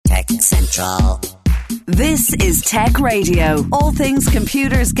Central. This is Tech Radio. All things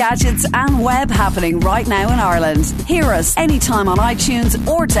computers, gadgets and web happening right now in Ireland. Hear us anytime on iTunes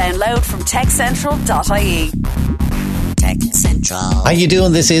or download from techcentral.ie. Tech Central. How you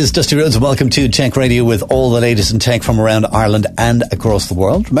doing? This is Dusty Rhodes and welcome to Tech Radio with all the latest in tech from around Ireland and across the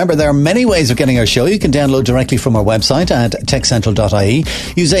world. Remember, there are many ways of getting our show. You can download directly from our website at techcentral.ie.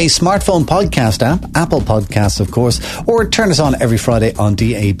 Use a smartphone podcast app, Apple Podcasts of course, or turn us on every Friday on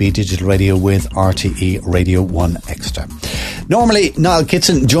DAB Digital Radio with RTE Radio 1 Extra. Normally, Niall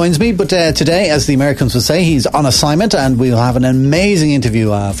Kitson joins me, but today, as the Americans would say, he's on assignment and we'll have an amazing interview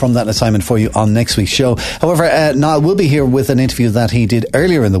from that assignment for you on next week's show. However, Niall will be here with an interview that he did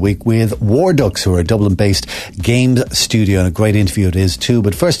earlier in the week with Warducks, who are a Dublin-based games studio, and a great interview it is too.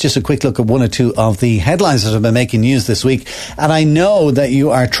 But first, just a quick look at one or two of the headlines that have been making news this week. And I know that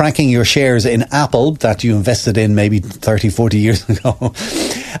you are tracking your shares in Apple that you invested in maybe 30, 40 years ago.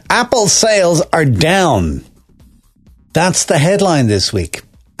 Apple sales are down. That's the headline this week.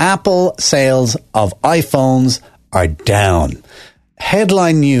 Apple sales of iPhones are down.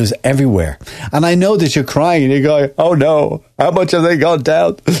 Headline news everywhere. And I know that you're crying and you're going, oh no, how much have they gone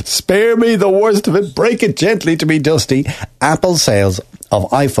down? Spare me the worst of it. Break it gently to me, Dusty. Apple sales of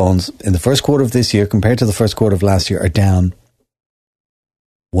iPhones in the first quarter of this year compared to the first quarter of last year are down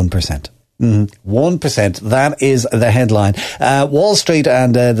 1%. 1%. That is the headline. Wall Street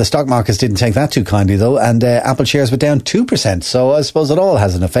and the stock markets didn't take that too kindly, though, and Apple shares were down 2%. So I suppose it all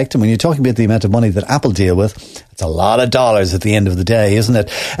has an effect. And when you're talking about the amount of money that Apple deal with, it's a lot of dollars at the end of the day, isn't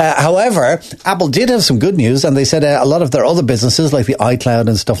it? However, Apple did have some good news, and they said a lot of their other businesses, like the iCloud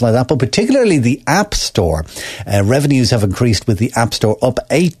and stuff like that, but particularly the App Store, revenues have increased with the App Store up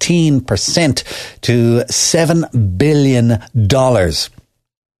 18% to $7 billion.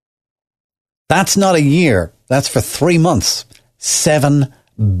 That's not a year. That's for 3 months. $7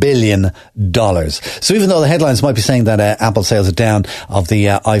 billion. So even though the headlines might be saying that Apple sales are down of the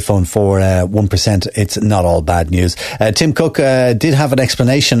iPhone for 1%, it's not all bad news. Tim Cook did have an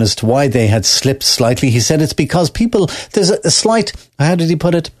explanation as to why they had slipped slightly. He said it's because there's a slight, how did he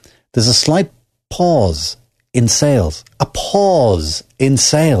put it? There's a slight pause in sales. A pause in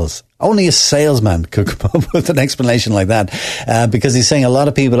sales. Only a salesman could come up with an explanation like that, because he's saying a lot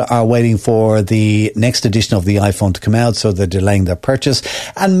of people are waiting for the next edition of the iPhone to come out, so they're delaying their purchase.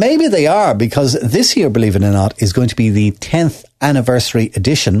 And maybe they are, because this year, believe it or not, is going to be the 10th anniversary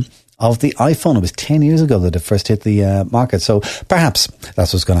edition of the iPhone. It was 10 years ago that it first hit the market. So perhaps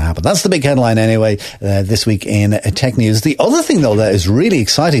that's what's going to happen. That's the big headline anyway, this week in tech news. The other thing, though, that is really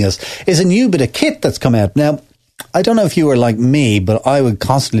exciting us is a new bit of kit that's come out. Now, I don't know if you were like me, but I would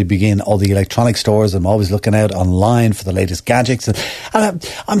constantly begin all the electronic stores. I'm always looking out online for the latest gadgets. And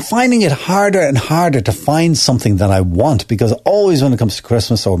I'm finding it harder and harder to find something that I want, because always when it comes to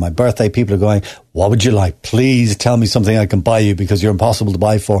Christmas or my birthday, people are going, what would you like? Please tell me something I can buy you, because you're impossible to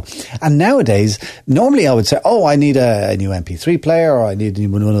buy for. And nowadays, normally I would say, oh, I need a new MP3 player, or I need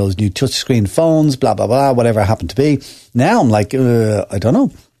one of those new touchscreen phones, blah, blah, blah, whatever it happened to be. Now I'm like, I don't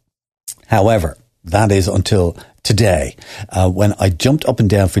know. However, that is until today, when I jumped up and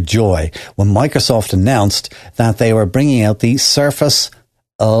down for joy when Microsoft announced that they were bringing out the Surface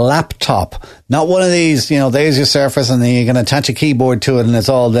laptop. Not one of these, there's your Surface and then you're going to attach a keyboard to it and it's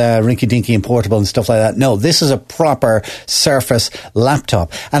all rinky-dinky and portable and stuff like that. No, this is a proper Surface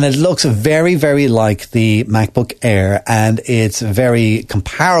laptop, and it looks very, very like the MacBook Air, and it's very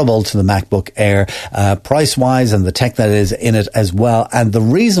comparable to the MacBook Air price-wise, and the tech that is in it as well. And the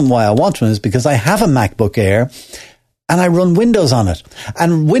reason why I want one is because I have a MacBook Air and I run Windows on it.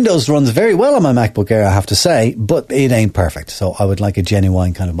 And Windows runs very well on my MacBook Air, I have to say, but it ain't perfect. So I would like a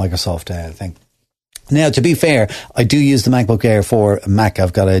genuine kind of Microsoft thing. Now, to be fair, I do use the MacBook Air for Mac.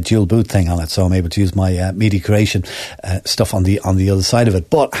 I've got a dual boot thing on it, so I'm able to use my media creation stuff on the other side of it.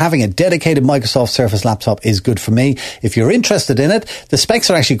 But having a dedicated Microsoft Surface laptop is good for me. If you're interested in it, the specs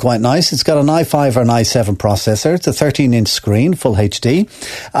are actually quite nice. It's got an i5 or an i7 processor. It's a 13-inch screen, full HD.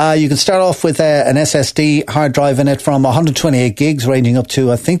 You can start off with an SSD hard drive in it from 128 gigs, ranging up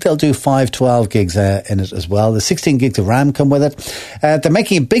to, I think they'll do 512 gigs in it as well. The 16 gigs of RAM come with it. They're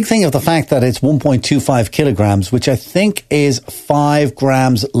making a big thing of the fact that it's 1.25 kilograms, which I think is 5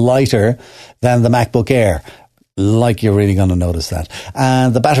 grams lighter than the MacBook Air. Like you're really going to notice that.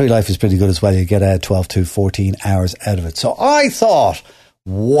 And the battery life is pretty good as well. You get 12 to 14 hours out of it. So I thought,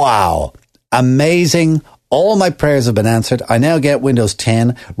 wow, amazing. All my prayers have been answered. I now get Windows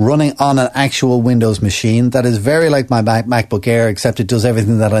 10 running on an actual Windows machine that is very like my MacBook Air, except it does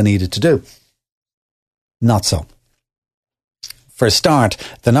everything that I need it to do. Not so. For a start,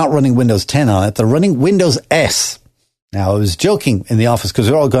 they're not running Windows 10 on it. They're running Windows S. Now, I was joking in the office because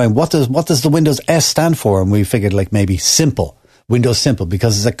we were all going, what does the Windows S stand for? And we figured like maybe simple. Windows Simple,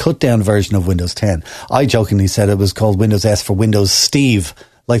 because it's a cut-down version of Windows 10. I jokingly said it was called Windows S for Windows Steve,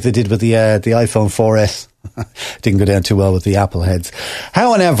 like they did with the iPhone 4S. Didn't go down too well with the Apple heads.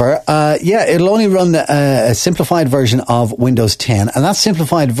 However, it'll only run a simplified version of Windows 10, and that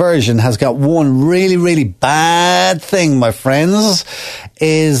simplified version has got one really, really bad thing, my friends,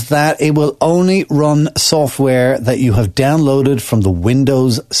 is that it will only run software that you have downloaded from the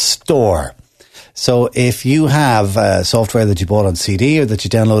Windows Store. So if you have software that you bought on CD or that you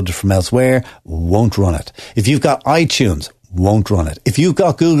downloaded from elsewhere, won't run it. If you've got iTunes, won't run it. If you've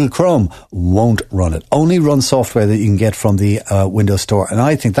got Google Chrome, won't run it. Only run software that you can get from the Windows Store. And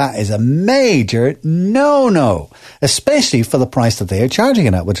I think that is a major no-no, especially for the price that they are charging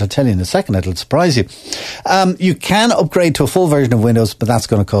it at, which I'll tell you in a second. It'll surprise you. You can upgrade to a full version of Windows, but that's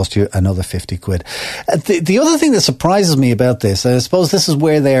going to cost you another 50 quid. The other thing that surprises me about this, I suppose this is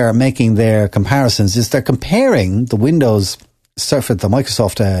where they're making their comparisons, is they're comparing the Windows Surface, the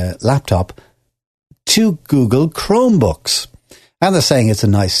Microsoft laptop, to Google Chromebooks. And they're saying it's a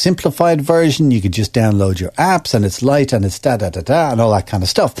nice simplified version. You could just download your apps and it's light and it's da-da-da-da and all that kind of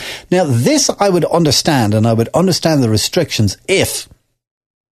stuff. Now, this I would understand, and I would understand the restrictions if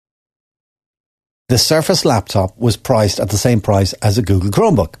the Surface laptop was priced at the same price as a Google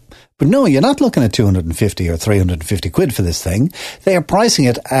Chromebook. But no, you're not looking at 250 or 350 quid for this thing. They are pricing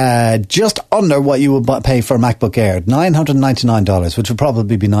it just under what you would pay for a MacBook Air, $999, which would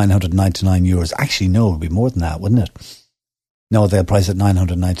probably be 999 euros. Actually, no, it would be more than that, wouldn't it? No, they'll price it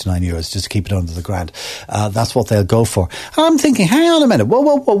 €999 just to keep it under the grand. That's what they'll go for. And I'm thinking, hang on a minute.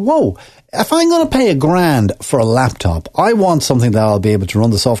 Whoa. If I'm going to pay $1,000 for a laptop, I want something that I'll be able to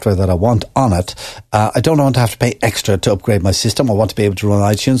run the software that I want on it. I don't want to have to pay extra to upgrade my system. I want to be able to run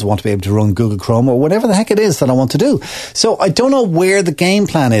iTunes. I want to be able to run Google Chrome or whatever the heck it is that I want to do. So I don't know where the game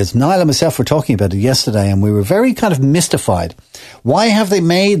plan is. Niall and myself were talking about it yesterday and we were very kind of mystified. Why have they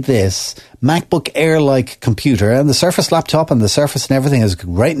made this MacBook Air-like computer? And the Surface laptop and the Surface and everything is a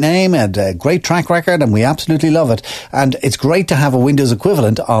great name and a great track record, and we absolutely love it. And it's great to have a Windows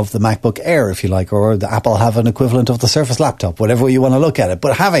equivalent of the MacBook Air, if you like, or the Apple have an equivalent of the Surface laptop, whatever you want to look at it.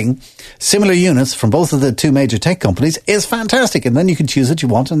 But having similar units from both of the two major tech companies is fantastic. And then you can choose what you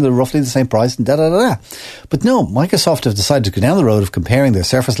want and they're roughly the same price and da-da-da-da. But no, Microsoft have decided to go down the road of comparing their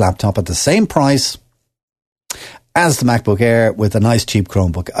Surface laptop at the same price as the MacBook Air with a nice cheap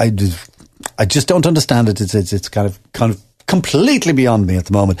Chromebook. I just don't understand it. It's kind of completely beyond me at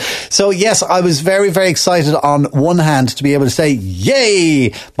the moment. So yes, I was very, very excited on one hand to be able to say, yay,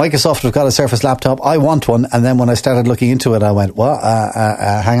 Microsoft have got a Surface laptop. I want one. And then when I started looking into it, I went, what?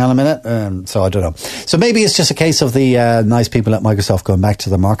 Hang on a minute. So I don't know. So maybe it's just a case of the nice people at Microsoft going back to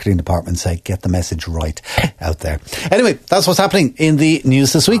the marketing department and say, get the message right out there. Anyway, that's what's happening in the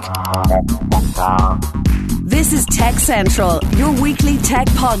news this week. This is Tech Central, your weekly tech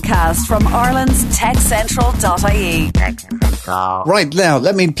podcast from Ireland's techcentral.ie. Right, now,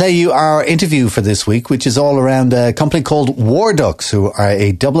 let me play you our interview for this week, which is all around a company called Warducks, who are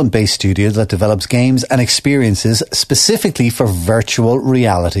a Dublin-based studio that develops games and experiences specifically for virtual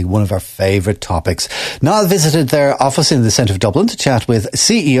reality, one of our favourite topics. Niall visited their office in the centre of Dublin to chat with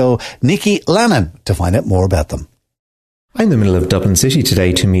CEO Nikki Lannen to find out more about them. I'm in the middle of Dublin City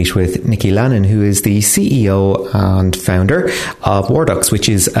today to meet with Nikki Lannen, who is the CEO and founder of Warducks, which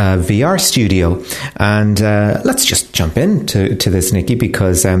is a VR studio. And let's just jump into this, Nikki,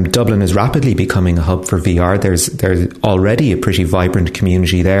 because Dublin is rapidly becoming a hub for VR. There's already a pretty vibrant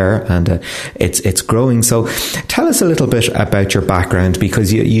community there, and it's growing. So tell us a little bit about your background,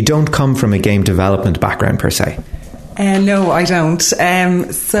 because you don't come from a game development background per se. No, I don't.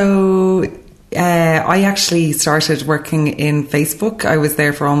 I actually started working in Facebook. I was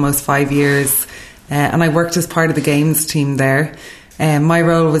there for almost 5 years, and I worked as part of the games team there. My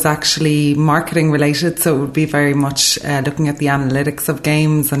role was actually marketing related, so it would be very much looking at the analytics of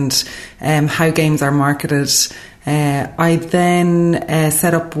games and how games are marketed. I then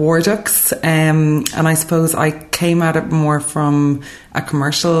set up Warducks, and I suppose I came at it more from a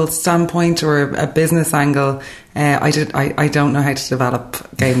commercial standpoint or a business angle. I don't know how to develop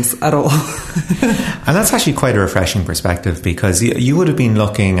games at all. And that's actually quite a refreshing perspective, because you would have been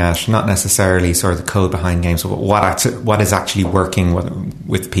looking at not necessarily sort of the code behind games, but what is actually working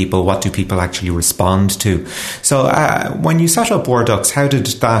with people, what do people actually respond to. So when you set up Warducks, how did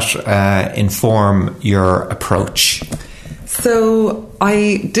that inform your approach? So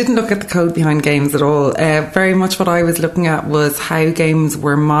I didn't look at the code behind games at all. Very much what I was looking at was how games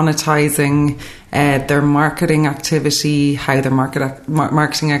were monetizing their marketing activity, how their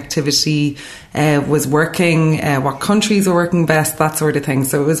marketing activity was working, what countries were working best, that sort of thing.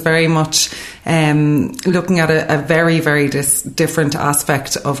 So it was very much looking at a very, very different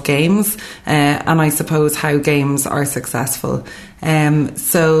aspect of games, and I suppose how games are successful.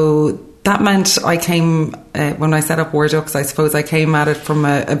 So that meant I came, when I set up Warducks, I suppose I came at it from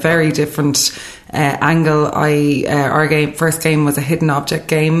a very different angle. Our first game was a hidden object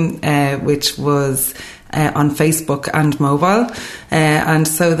game, which was on Facebook and mobile. And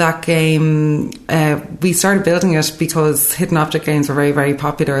so that game, we started building it because hidden object games were very, very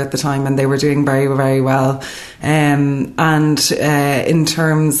popular at the time, and they were doing very, very well. And in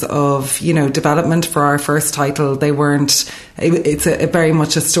terms of, development for our first title, they weren't, it's a very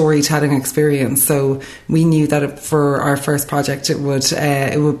much a storytelling experience. So we knew that for our first project, it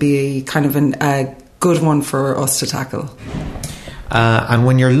would be kind of a good one for us to tackle. And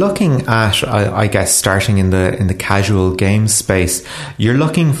when you're looking at, I guess, starting in the casual game space, you're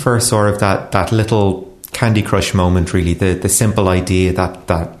looking for sort of that little Candy Crush moment, really, the simple idea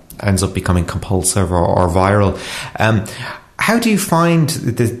that ends up becoming compulsive or viral. How do you find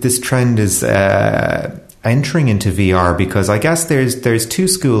this trend is entering into VR? Because I guess there's two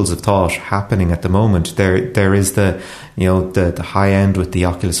schools of thought happening at the moment. There is the high end with the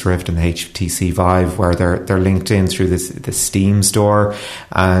Oculus Rift and the HTC Vive, where they're linked in through the Steam store,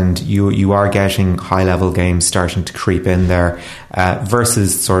 and you are getting high level games starting to creep in there,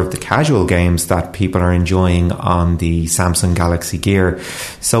 versus sort of the casual games that people are enjoying on the Samsung Galaxy Gear.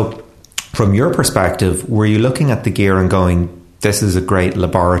 So from your perspective, were you looking at the Gear and going, this is a great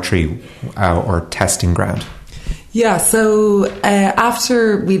laboratory or testing ground? Yeah, so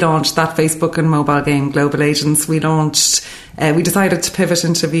after we launched that Facebook and mobile game, Global Agents, we decided to pivot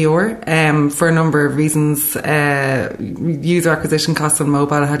into VR for a number of reasons. User acquisition costs on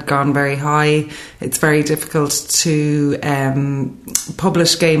mobile had gone very high. It's very difficult to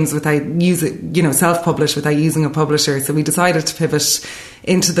publish games without self-publish without using a publisher. So we decided to pivot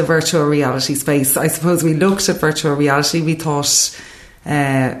into the virtual reality space. I suppose we looked at virtual reality. We thought,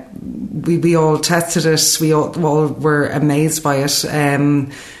 we all tested it. We all were amazed by it.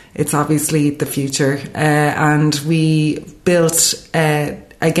 It's obviously the future. And we built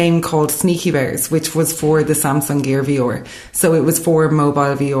a game called Sneaky Bears, which was for the Samsung Gear VR. So it was for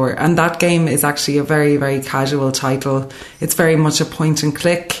mobile VR. And that game is actually a very, very casual title. It's very much a point and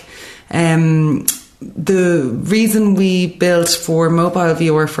click. The reason we built for mobile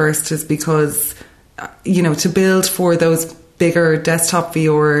VR first is because, to build for those bigger desktop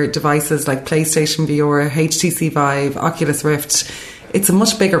VR devices like PlayStation VR, HTC Vive, Oculus Rift, it's a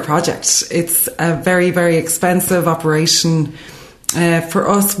much bigger project. It's a very, very expensive operation. For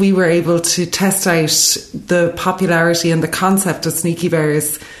us, we were able to test out the popularity and the concept of Sneaky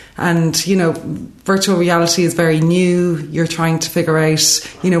Bears. And, virtual reality is very new. You're trying to figure out,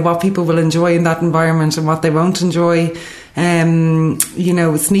 what people will enjoy in that environment and what they won't enjoy.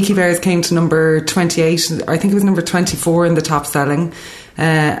 Sneaky Bears came to number 28. I think it was number 24 in the top selling.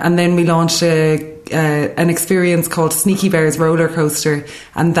 And then we launched an experience called Sneaky Bears Roller Coaster,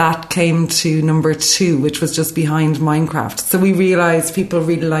 and that came to number 2, which was just behind Minecraft. So we realised people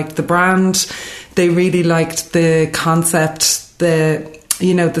really liked the brand. They really liked the concept. The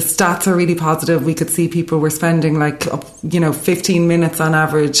stats are really positive. We could see people were spending 15 minutes on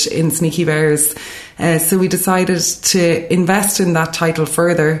average in Sneaky Bears. So we decided to invest in that title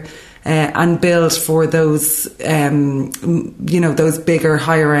further and build for those, those bigger,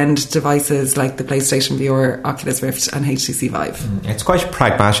 higher end devices like the PlayStation VR, Oculus Rift and HTC Vive. It's quite a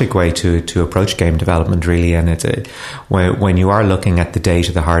pragmatic way to approach game development, really, and it's when you are looking at the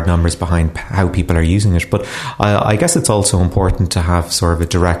data, the hard numbers behind how people are using it. But I guess it's also important to have sort of a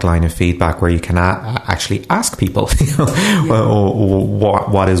direct line of feedback where you can actually ask people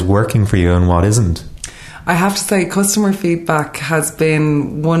what is working for you and what isn't. I have to say, customer feedback has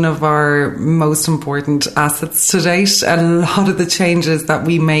been one of our most important assets to date. A lot of the changes that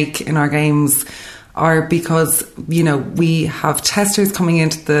we make in our games are because, we have testers coming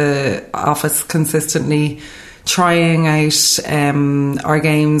into the office consistently, trying out our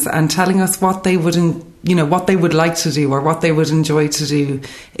games and telling us what they would what they would like to do or what they would enjoy to do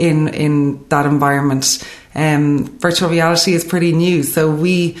in that environment. Virtual reality is pretty new, so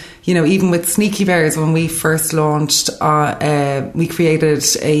we, even with Sneaky Bears, when we first launched, we created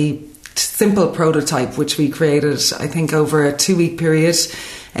simple prototype, which we created, I think, over a 2-week period.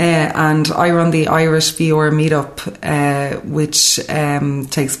 And I run the Irish VR meetup, which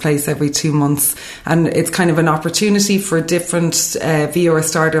takes place every 2 months. And it's kind of an opportunity for different VR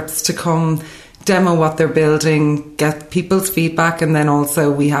startups to come demo what they're building, get people's feedback, and then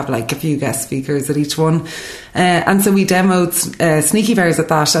also we have like a few guest speakers at each one. And so we demoed Sneaky Bears at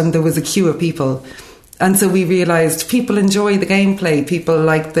that, and there was a queue of people. And so we realised people enjoy the gameplay, people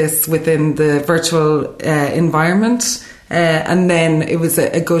like this within the virtual environment. And then it was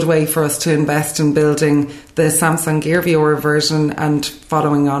a good way for us to invest in building the Samsung Gear VR version, and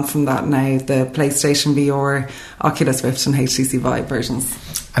following on from that now, the PlayStation VR, Oculus Rift and HTC Vive versions.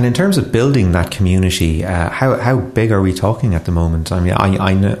 And in terms of building that community, how big are we talking at the moment? I mean,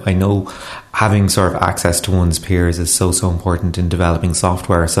 I know having sort of access to one's peers is so important in developing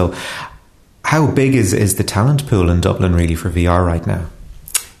software. So how big is the talent pool in Dublin really for VR right now?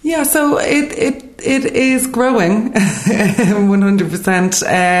 Yeah, so it is growing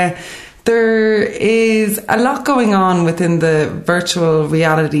 100%. There is a lot going on within the virtual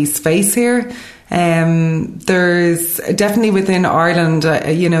reality space here. There's definitely within Ireland,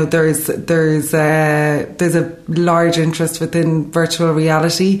 there's a large interest within virtual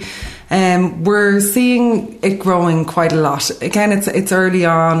reality. We're seeing it growing quite a lot. Again, it's early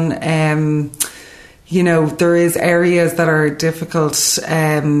on. There is areas that are difficult,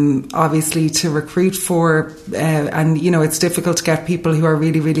 obviously, to recruit for, and it's difficult to get people who are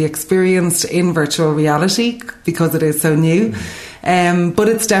really, really experienced in virtual reality because it is so new. But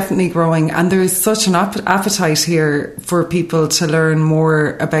it's definitely growing, and there is such an appetite here for people to learn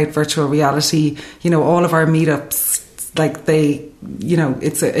more about virtual reality. All of our meetups,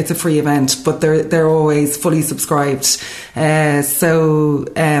 it's a free event, but they're always fully subscribed. So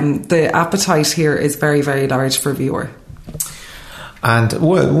the appetite here is very, very large for VR. And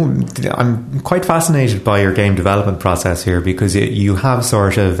I'm quite fascinated by your game development process here, because you have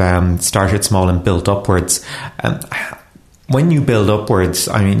sort of started small and built upwards. When you build upwards,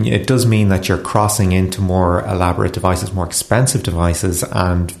 I mean, it does mean that you're crossing into more elaborate devices, more expensive devices,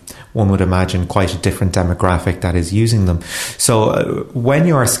 and one would imagine quite a different demographic that is using them. So when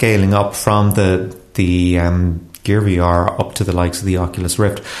you are scaling up from the Gear VR up to the likes of the Oculus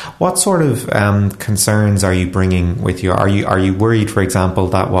Rift, what sort of concerns are you bringing with you? Are you worried, for example,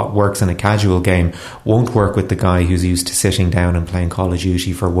 that what works in a casual game won't work with the guy who's used to sitting down and playing Call of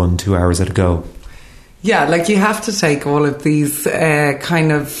Duty for 1-2 hours at a go? Yeah, you have to take all of these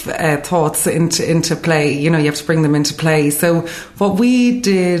kind of thoughts into play. You have to bring them into play. So what we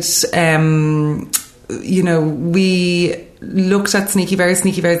did, we looked at Sneaky Bears.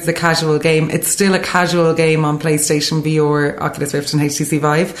 Sneaky Bears is a casual game. It's still a casual game on PlayStation VR, Oculus Rift and HTC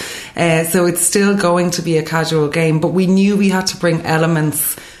Vive. So it's still going to be a casual game, but we knew we had to bring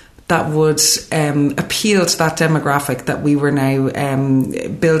elements that would appeal to that demographic that we were now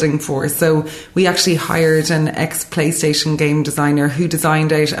building for. So we actually hired an ex-PlayStation game designer who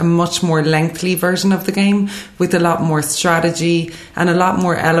designed out a much more lengthy version of the game with a lot more strategy and a lot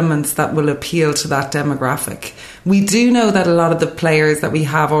more elements that will appeal to that demographic. We do know that a lot of the players that we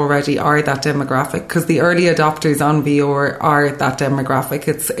have already are that demographic, because the early adopters on VR are that demographic.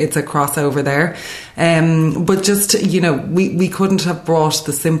 It's a crossover there. But just, we couldn't have brought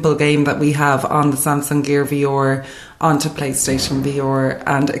the simple game that we have on the Samsung Gear VR onto PlayStation VR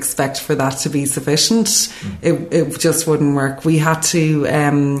and expect for that to be sufficient. It just wouldn't work. We had to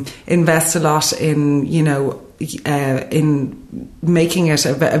invest a lot in, in making it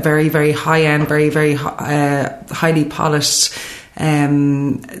a very, very high-end, very, very highly polished,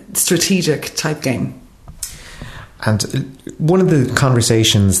 strategic type game. And one of the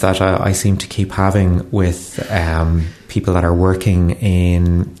conversations that I seem to keep having with people that are working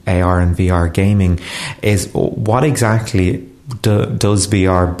in AR and VR gaming is, what exactly does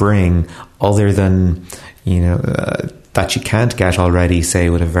VR bring other than, that you can't get already, say,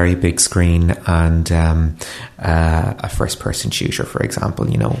 with a very big screen and a first-person shooter, for example,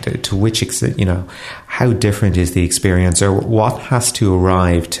 to which extent, how different is the experience, or what has to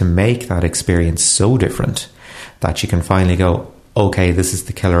arrive to make that experience so different that you can finally go, okay, this is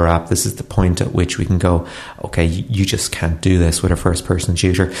the killer app, this is the point at which we can go, okay, you just can't do this with a first-person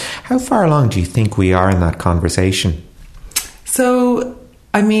shooter. How far along do you think we are in that conversation? So,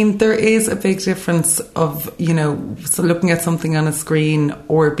 I mean, there is a big difference of, so looking at something on a screen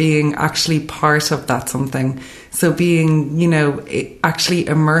or being actually part of that something. So being, actually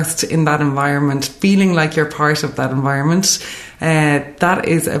immersed in that environment, feeling like you're part of that environment. that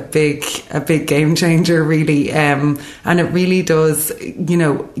is a big game changer, really. And it really does,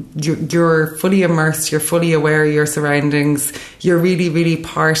 you're fully immersed, you're fully aware of your surroundings, you're really, really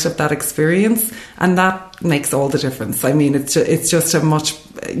part of that experience, and that makes all the difference. I mean, it's just a much,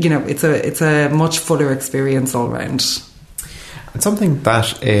 it's a much fuller experience all round. And something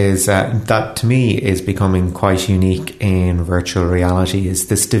that is that to me is becoming quite unique in virtual reality is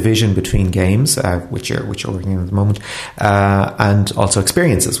this division between games, which you're working on at the moment, and also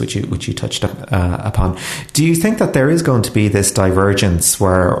experiences, which you touched upon. Do you think that there is going to be this divergence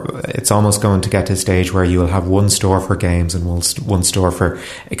where it's almost going to get to a stage where you will have one store for games and one store for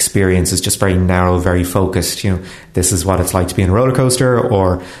experiences, just very narrow, very focused? This is what it's like to be in a roller coaster,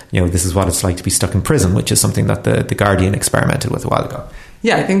 or this is what it's like to be stuck in prison, which is something that the Guardian experimented with a while ago.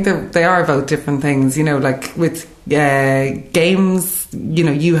 Yeah, I think they are about different things. Like with games,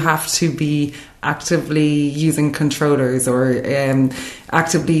 you have to be actively using controllers or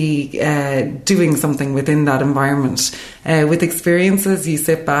actively doing something within that environment. With experiences, you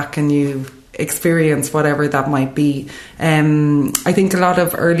sit back and you experience whatever that might be. I think a lot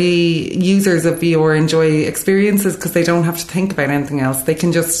of early users of VR enjoy experiences because they don't have to think about anything else. They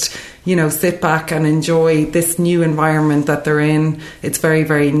can just sit back and enjoy this new environment that they're in. It's very,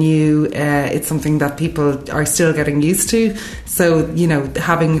 very new. It's something that people are still getting used to. So,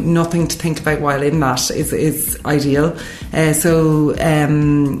 having nothing to think about while in that is ideal. I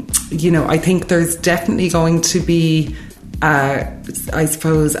think there's definitely going to be I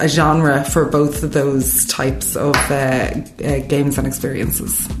suppose a genre for both of those types of games and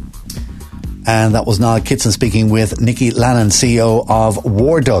experiences. And that was Niall Kitson speaking with Nikki Lannen, CEO of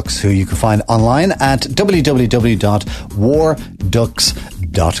Warducks, who you can find online at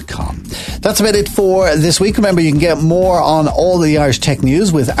www.warducks.com. That's about it for this week. Remember, you can get more on all the Irish tech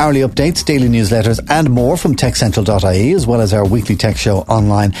news with hourly updates, daily newsletters and more from techcentral.ie, as well as our weekly tech show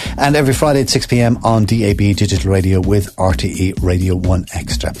online and every Friday at 6pm on DAB Digital Radio with RTE Radio 1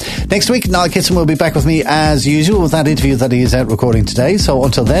 Extra. Next week, Niall Kitson will be back with me as usual with that interview that he is out recording today. So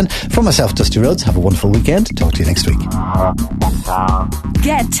until then, from myself, Dusty Rhodes, have a wonderful weekend. Talk to you next week.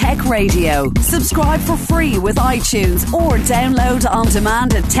 Get Tech Radio. Subscribe for free with iTunes or download on demand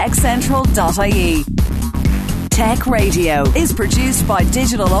at techcentral.ie. Tech Radio is produced by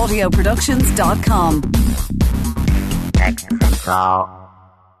digitalaudioproductions.com. Tech Central.